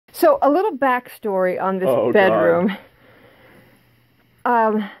So a little backstory on this bedroom.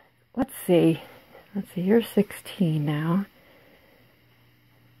 Let's see. You're 16 now.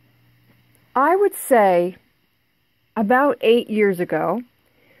 I would say about 8 years ago,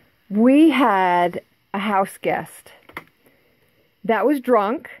 we had a house guest that was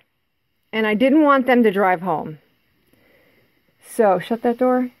drunk, and I didn't want them to drive home. So, shut that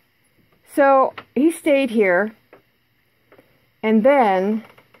door. So, he stayed here, and then,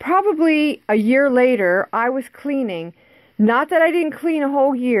 probably a year later, I was cleaning. Not that I didn't clean a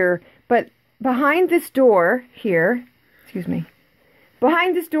whole year, but behind this door here,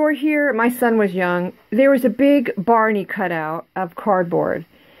 behind this door here, my son was young, there was a big Barney cutout of cardboard.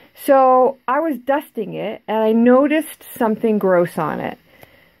 So I was dusting it, and I noticed something gross on it.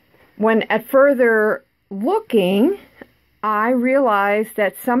 When at further looking, I realized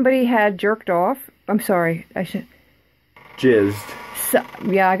that somebody had jerked off. I'm sorry, I should... Jizzed. So,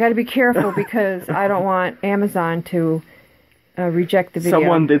 yeah, I gotta be careful because I don't want Amazon to reject the video.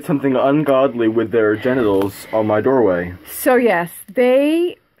 Someone did something ungodly with their genitals on my doorway. So yes,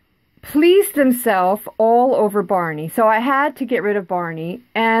 they pleased themselves all over Barney. So I had to get rid of Barney,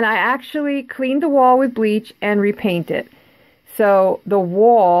 and I actually cleaned the wall with bleach and repainted. So the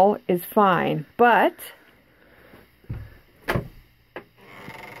wall is fine, but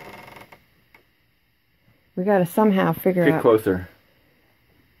we gotta somehow figure out... Get closer.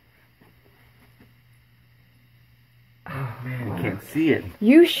 Oh man, I can't see it.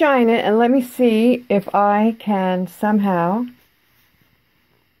 You shine it and let me see if I can somehow...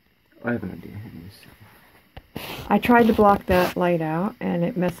 I have an idea. Let me see. I tried to block that light out and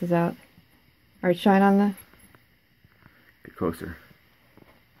it messes out. Alright, shine on the... Get closer.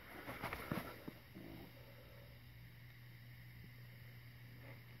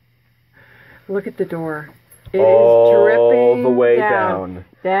 Look at the door. It is dripping all the way down.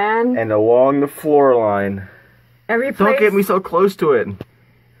 Dan. And along the floor line. Every place... Don't get me so close to it.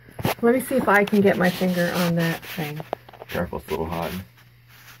 Let me see if I can get my finger on that thing. Careful, it's a little hot.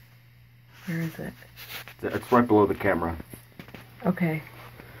 Where is it? It's right below the camera. Okay.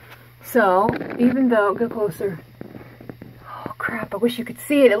 So, even though... Go closer. Oh, crap. I wish you could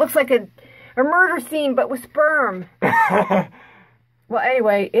see it. It looks like a murder scene, but with sperm. Well,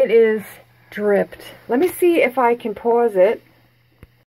 anyway, it is dripped. Let me see if I can pause it.